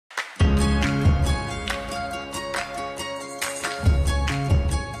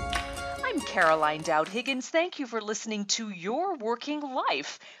Caroline Dowd-Higgins. Thank you for listening to Your Working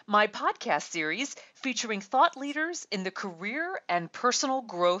Life, my podcast series featuring thought leaders in the career and personal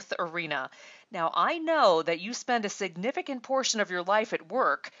growth arena. Now, I know that you spend a significant portion of your life at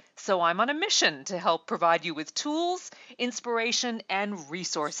work, so I'm on a mission to help provide you with tools, inspiration, and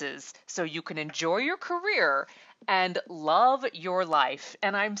resources so you can enjoy your career and love your life.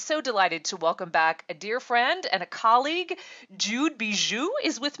 And I'm so delighted to welcome back a dear friend and a colleague. Jude Bijou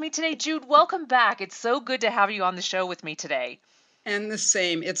is with me today. Jude, welcome back. It's so good to have you on the show with me today. And the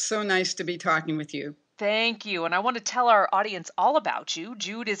same. It's so nice to be talking with you. Thank you. And I want to tell our audience all about you.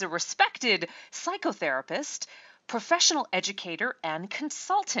 Jude is a respected psychotherapist, professional educator, and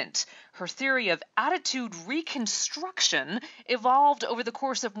consultant. Her theory of attitude reconstruction evolved over the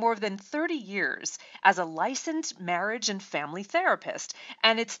course of more than 30 years as a licensed marriage and family therapist,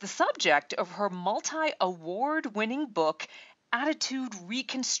 and it's the subject of her multi-award-winning book, Attitude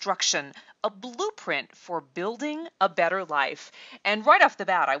Reconstruction, a blueprint for building a better life. And right off the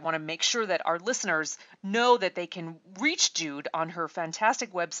bat, I want to make sure that our listeners know that they can reach Jude on her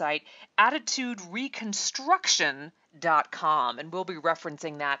fantastic website, attitudereconstruction.com, and we'll be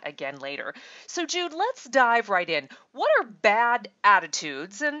referencing that again later. So Jude, let's dive right in. What are bad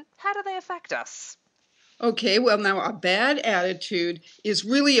attitudes and how do they affect us? Okay, well, now a bad attitude is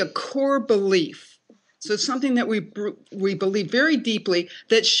really a core belief. So it's something that we believe very deeply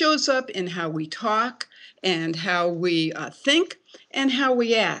that shows up in how we talk and how we think and how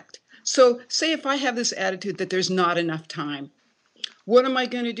we act. So say if I have this attitude that there's not enough time, what am I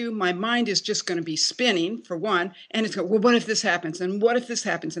going to do? My mind is just going to be spinning, for one, and it's going, well, what if this happens? And what if this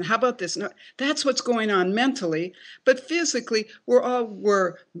happens? And how about this? No, that's what's going on mentally. But physically, we're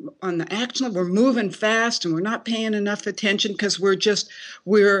on the action, we're moving fast, and we're not paying enough attention because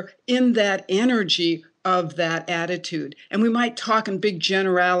we're in that energy of that attitude. And we might talk in big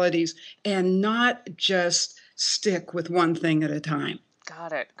generalities and not just stick with one thing at a time.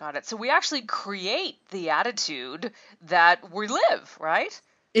 Got it. So we actually create the attitude that we live, right?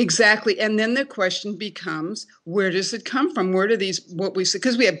 Exactly. And then the question becomes, where does it come from? Where do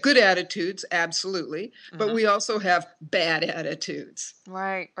because we have good attitudes, absolutely, but we also have bad attitudes.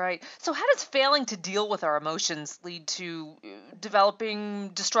 Right. So how does failing to deal with our emotions lead to developing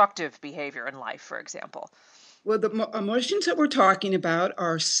destructive behavior in life, for example? Well, the emotions that we're talking about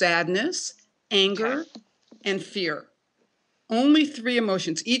are sadness, anger, and fear. Only three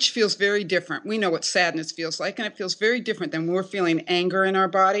emotions. Each feels very different. We know what sadness feels like, and it feels very different than when we're feeling anger in our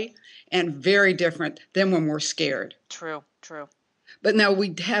body and very different than when we're scared. True. But now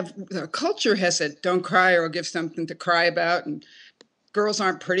the culture has said, don't cry or give something to cry about, and girls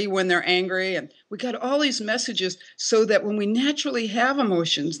aren't pretty when they're angry. And we got all these messages so that when we naturally have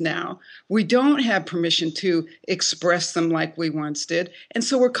emotions now, we don't have permission to express them like we once did. And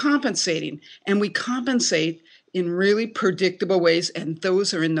so we're compensating, and we compensate in really predictable ways, and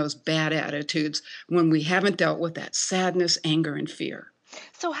those are in those bad attitudes when we haven't dealt with that sadness, anger, and fear.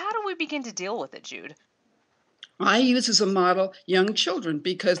 So how do we begin to deal with it, Jude? I use as a model young children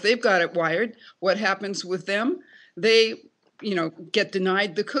because they've got it wired. What happens with them? They, get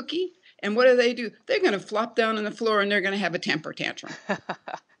denied the cookie, and what do? They're going to flop down on the floor and they're going to have a temper tantrum.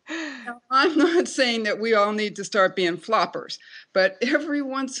 Now, I'm not saying that we all need to start being floppers, but every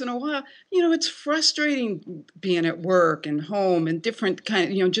once in a while, it's frustrating being at work and home and different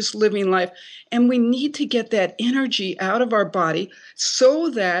just living life. And we need to get that energy out of our body so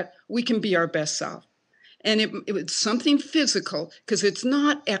that we can be our best self. And it's something physical because it's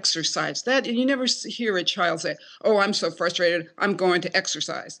not exercise. That you never hear a child say, "Oh, I'm so frustrated, I'm going to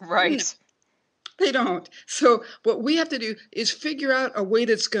exercise." Right. No. They don't. So what we have to do is figure out a way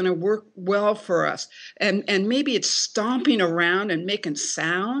that's going to work well for us. And maybe it's stomping around and making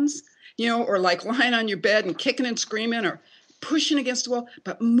sounds, or like lying on your bed and kicking and screaming or pushing against the wall,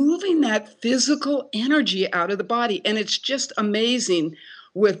 but moving that physical energy out of the body. And it's just amazing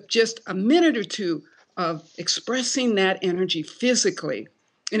with just a minute or two of expressing that energy physically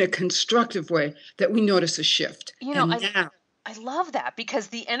in a constructive way that we notice a shift. I love that because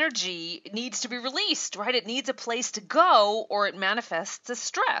the energy needs to be released, right? It needs a place to go or it manifests as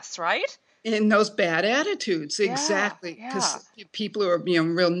stress, right? In those bad attitudes, exactly. Because people who are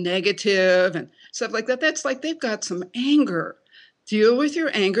real negative and stuff like that, that's like they've got some anger. Deal with your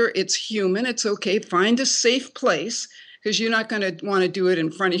anger. It's human. It's okay. Find a safe place because you're not going to want to do it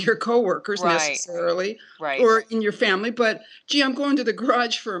in front of your coworkers necessarily or in your family. But, gee, I'm going to the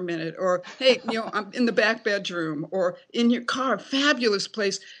garage for a minute, or, hey, I'm in the back bedroom or in your car. Fabulous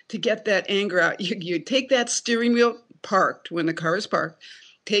place to get that anger out. You take that steering wheel parked when the car is parked.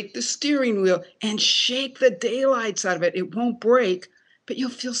 Take the steering wheel and shake the daylights out of it. It won't break. but you'll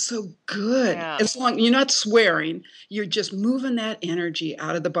feel so good. Yeah. As long you're not swearing, you're just moving that energy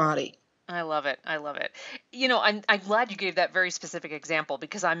out of the body. I love it. I love it. I'm glad you gave that very specific example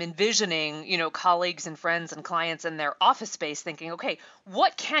because I'm envisioning, colleagues and friends and clients in their office space thinking, okay,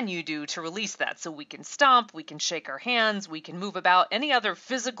 what can you do to release that? So we can stomp, we can shake our hands, we can move about. Any other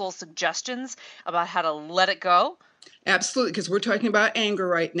physical suggestions about how to let it go? Absolutely, because we're talking about anger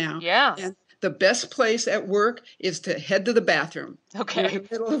right now. Yeah. And the best place at work is to head to the bathroom. You're in Okay. the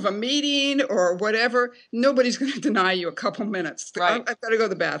middle of a meeting or whatever. Nobody's going to deny you a couple minutes. Right. I've got to go to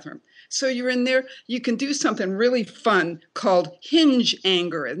the bathroom. So you're in there. You can do something really fun called hinge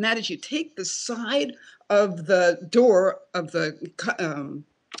anger. And that is you take the side of the door of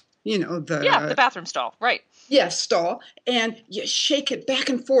Yeah, the the bathroom stall. Right. yes, stall, and you shake it back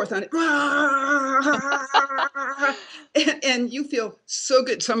and forth on it. And you feel so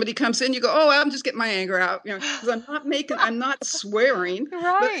good. Somebody comes in, you go, oh, I'm just getting my anger out, because I'm not swearing, but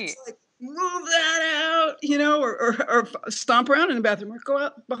Right. it's like, move that out, or stomp around in the bathroom or go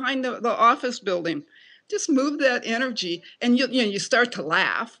out behind the office building. Just move that energy and you start to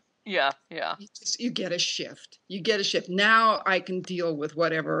laugh. Yeah, yeah. You get a shift. You get a shift. Now I can deal with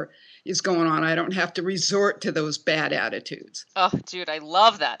whatever is going on. I don't have to resort to those bad attitudes. Oh, Jude, I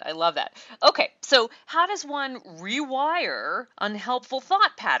love that. I love that. Okay, so how does one rewire unhelpful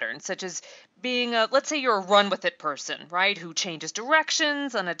thought patterns, such as being let's say you're a run with it person, right, who changes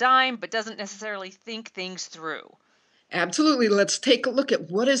directions on a dime but doesn't necessarily think things through? Absolutely. Let's take a look at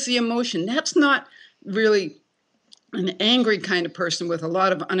what is the emotion. That's not really an angry kind of person with a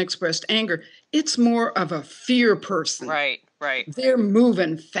lot of unexpressed anger. It's more of a fear person. Right, right. They're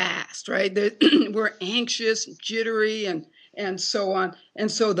moving fast, right? We're anxious, jittery, and so on. And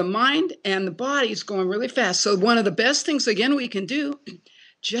so the mind and the body is going really fast. So one of the best things, again, we can do,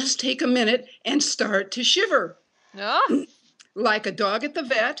 just take a minute and start to shiver. Ah, Like a dog at the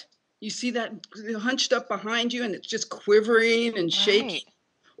vet. You see that hunched up behind you and it's just quivering and shaking. right.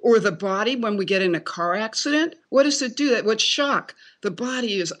 Or the body when we get in a car accident. What does it do? What shock? The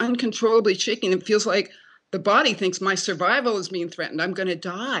body is uncontrollably shaking. It feels like the body thinks my survival is being threatened. I'm going to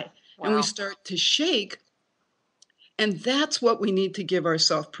die. And we Wow. start to shake. And that's what we need to give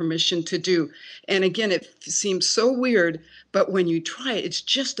ourselves permission to do. And again, it seems so weird, but when you try it, it's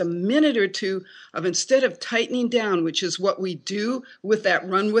just a minute or two of instead of tightening down, which is what we do with that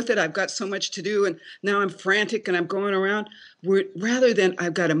run with it. I've got so much to do and now I'm frantic and I'm going around. Rather than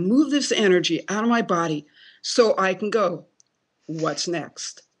I've got to move this energy out of my body so I can go, what's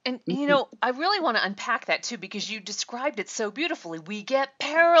next? And I really want to unpack that too because you described it so beautifully. We get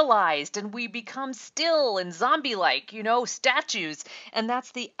paralyzed and we become still and zombie-like, statues. And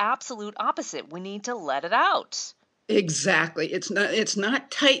that's the absolute opposite. We need to let it out. Exactly. It's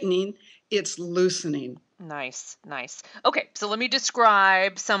not tightening, it's loosening. Nice, nice. Okay, so let me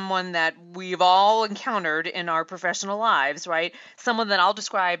describe someone that we've all encountered in our professional lives, right? Someone that I'll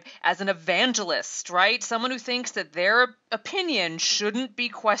describe as an evangelist, right? Someone who thinks that their opinion shouldn't be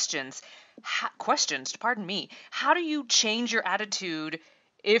questioned, pardon me. How do you change your attitude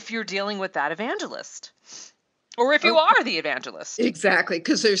if you're dealing with that evangelist? Or if you Okay, are the evangelist? exactly,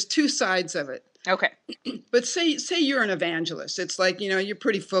 because there's two sides of it. Okay. But say you're an evangelist. It's like, you're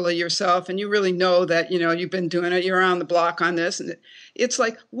pretty full of yourself and you really know that, you've been doing it, you're on the block on this. And it's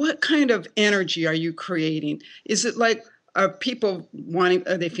like, what kind of energy are you creating? Is it like, are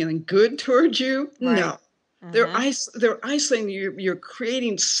they feeling good towards you? Right. No. Mm-hmm. They're isolating you. You're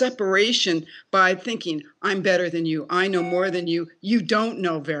creating separation by thinking, I'm better than you. I know more than you. You don't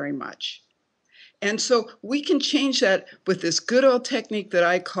know very much. And so we can change that with this good old technique that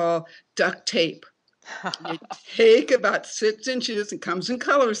I call duct tape. You take about 6 inches, it comes in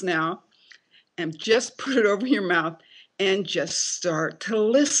colors now, and just put it over your mouth and just start to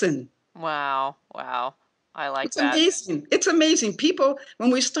listen. Wow. Wow. I like It's that. amazing. It's amazing. People,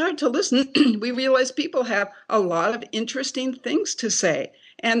 when we start to listen, we realize people have a lot of interesting things to say.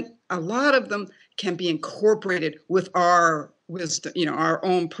 And a lot of them can be incorporated with our wisdom, our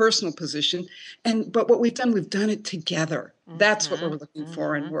own personal position. But what we've done it together. That's what we're Mm-hmm. looking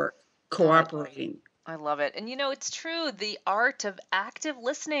for in Mm-hmm. work, I cooperating. I love it. And it's true, the art of active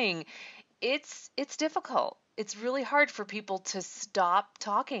listening, it's difficult. It's really hard for people to stop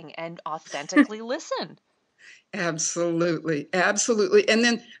talking and authentically listen. Absolutely, absolutely. And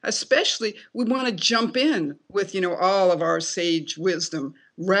then especially we want to jump in with, all of our sage wisdom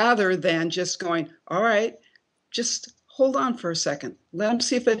rather than just going, all right, just hold on for a second. Let them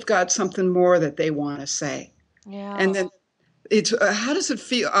see if they've got something more that they want to say. And Yeah. then it's how does it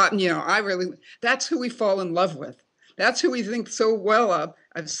feel? I really, that's who we fall in love with. That's who we think so well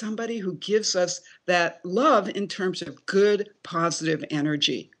of somebody who gives us that love in terms of good, positive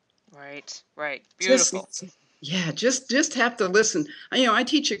energy. Right, right. Beautiful. Just yeah, just have to listen. I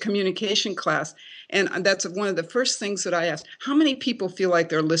teach a communication class, and that's one of the first things that I ask. How many people feel like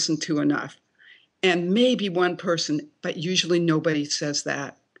they're listened to enough? And maybe one person, but usually nobody says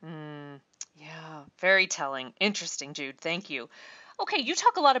that. Mm, yeah, very telling. Interesting, Jude. Thank you. Okay, you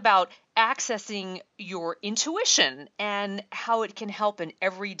talk a lot about accessing your intuition and how it can help in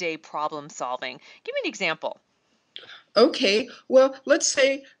everyday problem solving. Give me an example. Okay, well, let's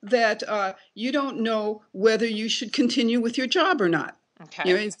say that you don't know whether you should continue with your job or not.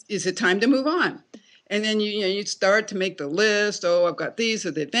 Okay. Is it time to move on? And then you start to make the list. Oh, I've got these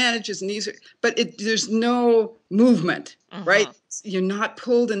are the advantages, and these are, but there's no movement, right? Mm-hmm. You're not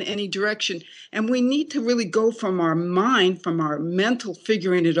pulled in any direction, and we need to really go from our mind, from our mental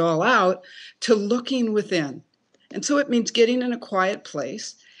figuring it all out, to looking within. And so it means getting in a quiet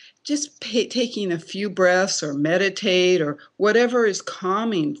place, just taking a few breaths or meditate or whatever is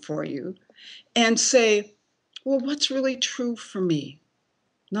calming for you, and say, well, what's really true for me?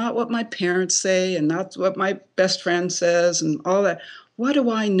 Not what my parents say and not what my best friend says and all that. What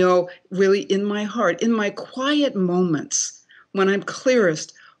do I know really in my heart, in my quiet moments when I'm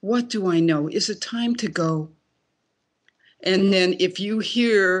clearest? What do I know? Is it time to go? And then if you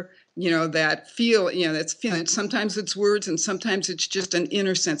hear, that feel, that's feeling, sometimes it's words and sometimes it's just an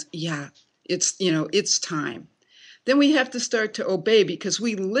inner sense. Yeah, it's time. Then we have to start to obey because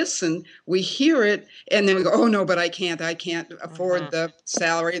we listen, we hear it, and then we go, oh no, but I can't afford Mm-hmm. the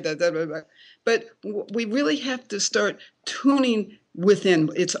salary, but we really have to start tuning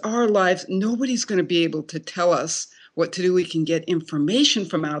within. It's our lives. Nobody's going to be able to tell us what to do. We can get information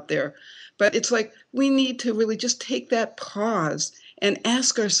from out there, but it's like we need to really just take that pause and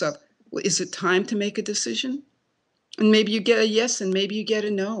ask ourselves, well, is it time to make a decision? And maybe you get a yes and maybe you get a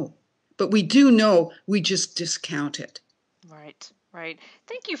no. But we do know we just discount it. Right, right.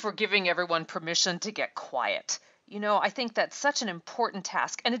 Thank you for giving everyone permission to get quiet. I think that's such an important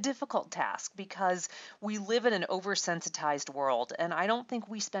task and a difficult task because we live in an oversensitized world, and I don't think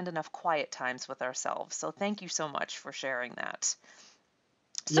we spend enough quiet times with ourselves. So thank you so much for sharing that.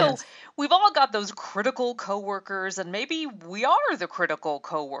 So Yes. we've all got those critical coworkers, and maybe we are the critical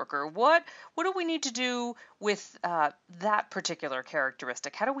coworker. What do we need to do with that particular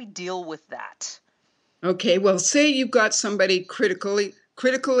characteristic? How do we deal with that? Okay. Well, say you've got somebody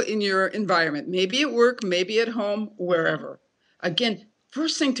critical in your environment, maybe at work, maybe at home, Hmm. wherever. Again,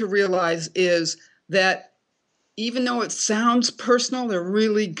 first thing to realize is that even though it sounds personal, they're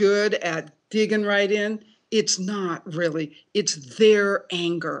really good at digging right in. It's not really. It's their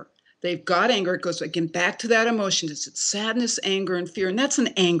anger. They've got anger. It goes again back to that emotion. It's sadness, anger, and fear. And that's an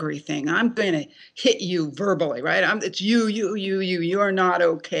angry thing. I'm going to hit you verbally, right? It's you. You are not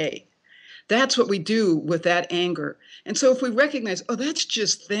okay. That's what we do with that anger. And so if we recognize, oh, that's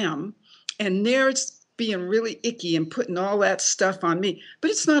just them, and they're being really icky and putting all that stuff on me, but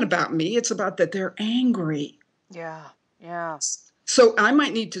it's not about me. It's about that they're angry. Yeah, yeah. So I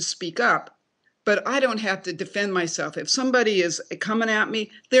might need to speak up, but I don't have to defend myself. If somebody is coming at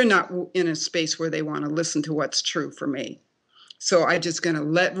me, they're not in a space where they want to listen to what's true for me. So I'm just going to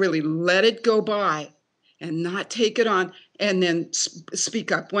let it go by and not take it on and then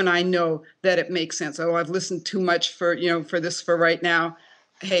speak up when I know that it makes sense. Oh, I've listened too much for right now.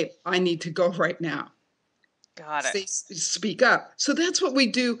 Hey, I need to go right now. Got it. Speak up. So that's what we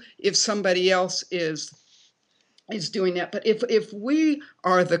do if somebody else is doing that. But if we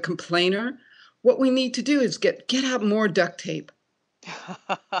are the complainer, what we need to do is get out more duct tape.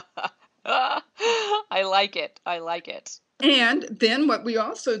 I like it. I like it. And then what we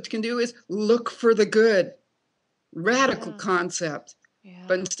also can do is look for the good. Radical Yeah, concept. But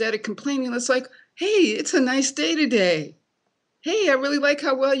yeah. instead of complaining, it's like, hey, it's a nice day today. Hey, I really like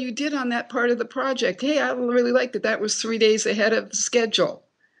how well you did on that part of the project. Hey, I really like that that was 3 days ahead of schedule.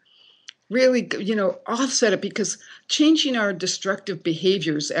 Really, offset it because changing our destructive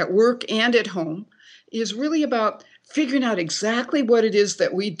behaviors at work and at home is really about figuring out exactly what it is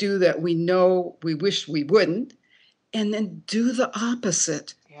that we do that we know we wish we wouldn't, and then do the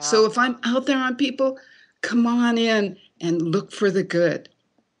opposite. Yeah. So if I'm out there on people, come on in and look for the good.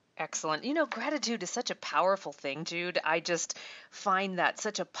 Excellent. Gratitude is such a powerful thing, Jude. I just find that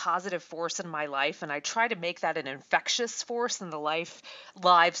such a positive force in my life, and I try to make that an infectious force in the lives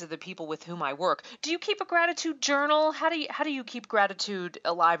of the people with whom I work. Do you keep a gratitude journal? How do you keep gratitude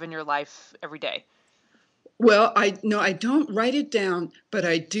alive in your life every day? Well, I no, I don't write it down, but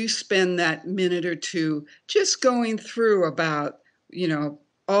I do spend that minute or two just going through about, you know,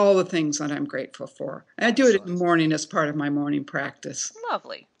 all the things that I'm grateful for. And I do it in the Excellent. morning as part of my morning practice.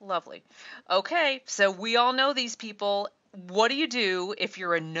 Lovely, lovely. Okay, so we all know these people. What do you do if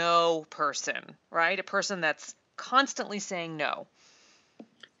you're a no person, right? A person that's constantly saying no.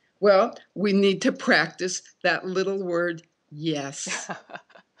 Well, we need to practice that little word, yes,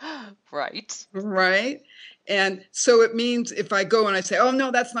 Right. right? And so it means if I go and I say, oh,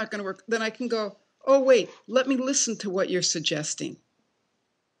 no, that's not going to work, then I can go, oh, wait, let me listen to what you're suggesting.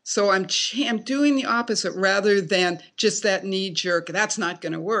 So I'm doing the opposite rather than just that knee jerk, that's not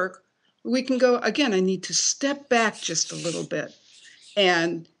going to work. We can go, again, I need to step back just a little bit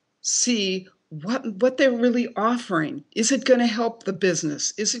and see what they're really offering. Is it going to help the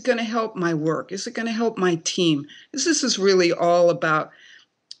business? Is it going to help my work? Is it going to help my team? This is really all about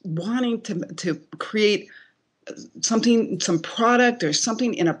wanting to create something, some product or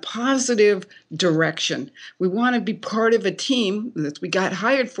something in a positive direction. We want to be part of a team that we got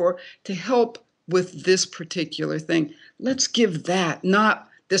hired for to help with this particular thing. Let's give that, not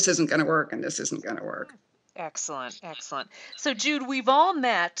this isn't going to work and this isn't going to work. Excellent, excellent. So, Jude, we've all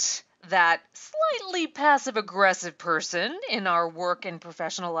met that slightly passive aggressive person in our work and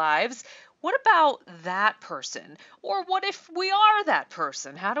professional lives. What about that person? Or what if we are that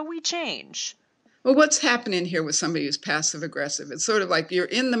person? How do we change? Well, what's happening here with somebody who's passive aggressive? It's sort of like you're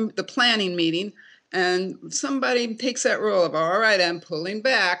in the planning meeting and somebody takes that role of, all right, I'm pulling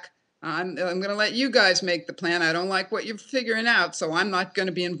back. I'm going to let you guys make the plan. I don't like what you're figuring out, so I'm not going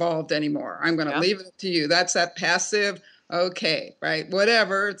to be involved anymore. I'm going to Yeah. leave it to you. That's that passive, okay, right,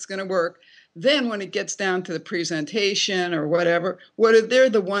 whatever, it's going to work. Then when it gets down to the presentation or whatever, they're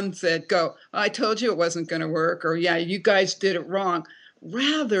the ones that go, I told you it wasn't going to work, or yeah, you guys did it wrong,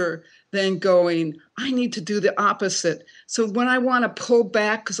 rather than going, I need to do the opposite. So when I want to pull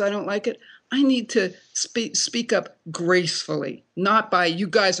back because I don't like it, I need to speak up gracefully, not by you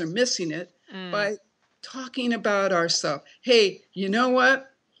guys are missing it, by talking about ourselves. Hey, you know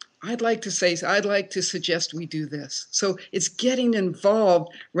what? I'd like to suggest we do this. So it's getting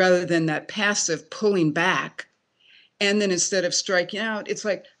involved rather than that passive pulling back. And then instead of striking out, it's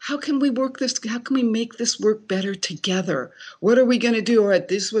like, how can we work this? How can we make this work better together? What are we going to do? All right,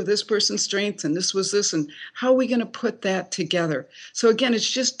 this was this person's strengths and this was this, and how are we going to put that together? So again, it's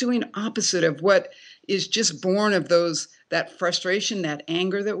just doing opposite of what is just born of that frustration, that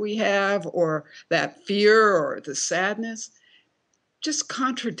anger that we have, or that fear or the sadness. Just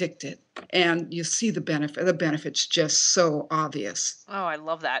contradict it and you see the benefit. The benefit's just so obvious. Oh, I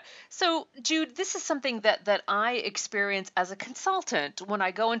love that. So, Jude, this is something that I experience as a consultant when I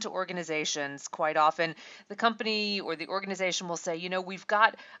go into organizations. Quite often, the company or the organization will say, we've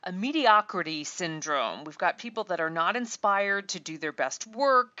got a mediocrity syndrome. We've got people that are not inspired to do their best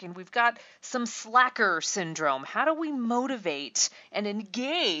work, and we've got some slacker syndrome. How do we motivate and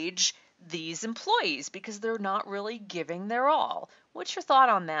engage these employees because they're not really giving their all? What's your thought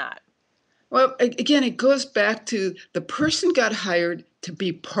on that? Well, again, it goes back to the person got hired to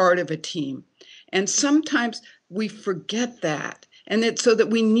be part of a team. And sometimes we forget that. And it's so that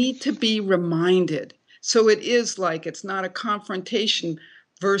we need to be reminded. So it is like it's not a confrontation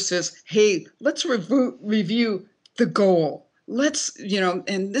versus, hey, let's review the goal. Let's,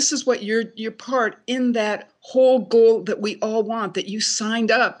 and this is what your part in that whole goal that we all want, that you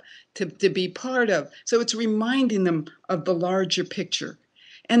signed up to be part of. So it's reminding them of the larger picture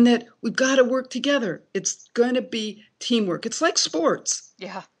and that we've got to work together. It's going to be teamwork. It's like sports.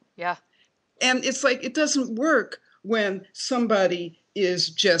 Yeah, yeah. And it's like it doesn't work when somebody is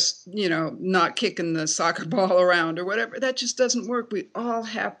just, not kicking the soccer ball around or whatever. That just doesn't work. We all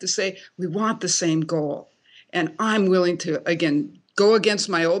have to say we want the same goal. And I'm willing to, again, go against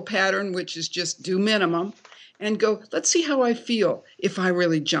my old pattern, which is just do minimum, and go, let's see how I feel if I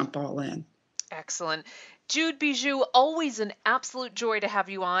really jump all in. Excellent. Jude Bijou, always an absolute joy to have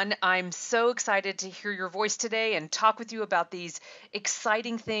you on. I'm so excited to hear your voice today and talk with you about these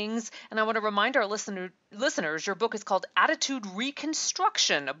exciting things. And I want to remind our listeners, your book is called Attitude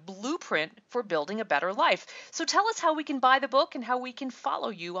Reconstruction, a blueprint for building a better life. So tell us how we can buy the book and how we can follow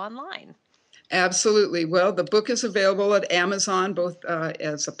you online. Absolutely. Well, the book is available at Amazon, both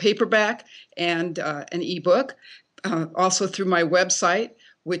as a paperback and an ebook, also through my website,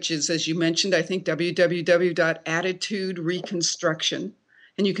 which is, as you mentioned, I think, www.attitudereconstruction.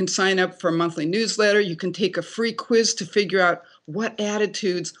 And you can sign up for a monthly newsletter. You can take a free quiz to figure out what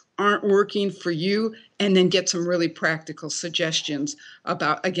attitudes aren't working for you, and then get some really practical suggestions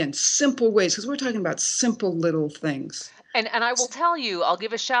about, again, simple ways, because we're talking about simple little things. And I will tell you, I'll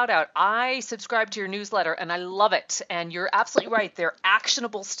give a shout out. I subscribe to your newsletter and I love it. And you're absolutely right. They're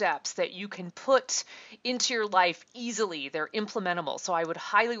actionable steps that you can put into your life easily. They're implementable. So I would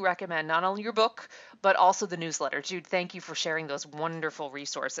highly recommend not only your book, but also the newsletter. Jude, thank you for sharing those wonderful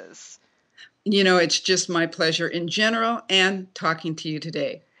resources. It's just my pleasure in general and talking to you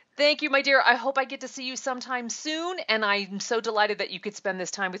today. Thank you, my dear. I hope I get to see you sometime soon. And I'm so delighted that you could spend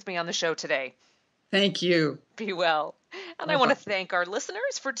this time with me on the show today. Thank you. Be well. And I want to Bye-bye. thank our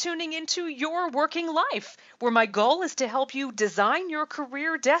listeners for tuning into Your Working Life, where my goal is to help you design your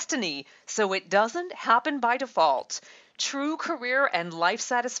career destiny so it doesn't happen by default. True career and life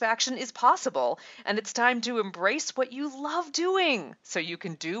satisfaction is possible, and it's time to embrace what you love doing so you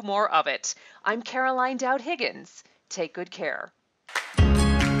can do more of it. I'm Caroline Dowd-Higgins. Take good care.